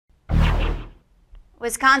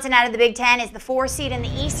Wisconsin out of the Big Ten is the 4 seed in the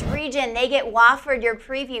East region. They get Wofford. Your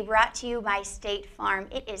preview brought to you by State Farm.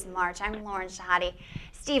 It is March. I'm Lauren Shehadi.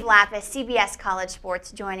 Steve Lappas, CBS College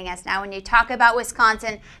Sports, joining us now. When you talk about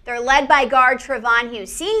Wisconsin, they're led by guard Trevon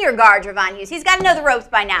Hughes, senior guard Trevon Hughes. He's got to know the ropes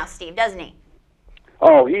by now, Steve, doesn't he?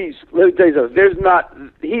 Oh, let me tell you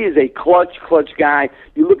something. He is a clutch guy.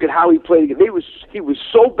 You look at how he played. He was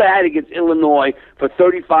so bad against Illinois for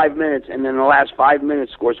 35 minutes, and then in the last 5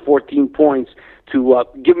 minutes scores 14 points to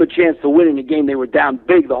give him a chance to win in the game. They were down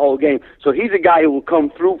big the whole game. So he's a guy who will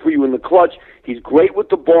come through for you in the clutch. He's great with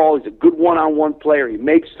the ball. He's a good one-on-one player. He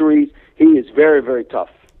makes threes. He is very, very tough.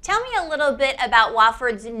 Tell me a little bit about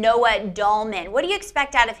Wofford's Noah Dahlman. What do you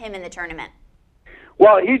expect out of him in the tournament?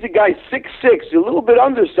 Well, he's a guy 6'6", a little bit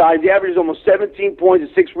undersized. He averages almost 17 points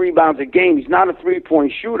and 6 rebounds a game. He's not a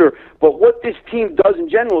three-point shooter, but what this team does in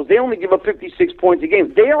general is they only give up 56 points a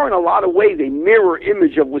game. They are in a lot of ways a mirror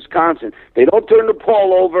image of Wisconsin. They don't turn the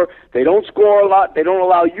ball over. They don't score a lot. They don't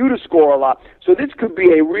allow you to score a lot. So this could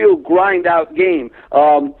be a real grind-out game,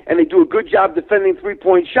 and they do a good job defending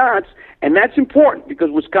three-point shots, and that's important because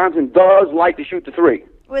Wisconsin does like to shoot the three.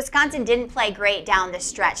 Wisconsin didn't play great down the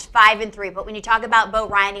stretch, 5-3, but when you talk about Bo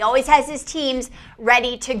Ryan, he always has his teams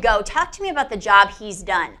ready to go. Talk to me about the job he's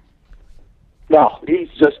done. Well, he's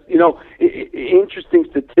just, interesting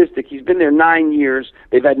statistic. He's been there 9 years.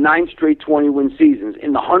 They've had 9 straight 20-win seasons.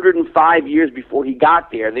 In the 105 years before he got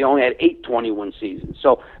there, they only had 8 20-win seasons.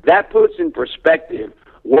 So that puts in perspective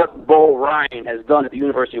what Bo Ryan has done at the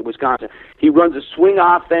University of Wisconsin. He runs a swing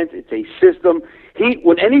offense. It's a system.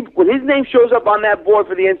 When his name shows up on that board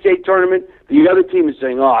for the NCAA tournament, the other team is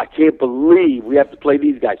saying, "Oh, I can't believe we have to play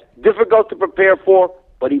these guys." Difficult to prepare for,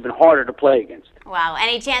 but even harder to play against. Wow.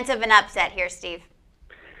 Any chance of an upset here, Steve?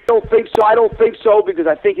 I don't think so because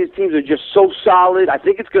I think his teams are just so solid. I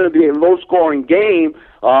think it's going to be a low-scoring game,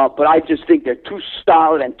 but I just think they're too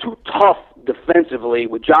solid and too tough defensively.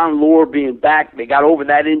 With John Lure being back, they got over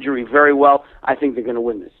that injury very well. I think they're going to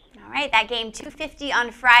win this. All right, that game 2:50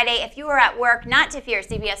 on Friday. If you are at work, not to fear,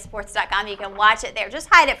 CBSSports.com. You can watch it there. Just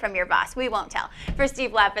hide it from your boss. We won't tell. For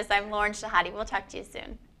Steve Lappas, I'm Lauren Shehadi. We'll talk to you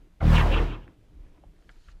soon.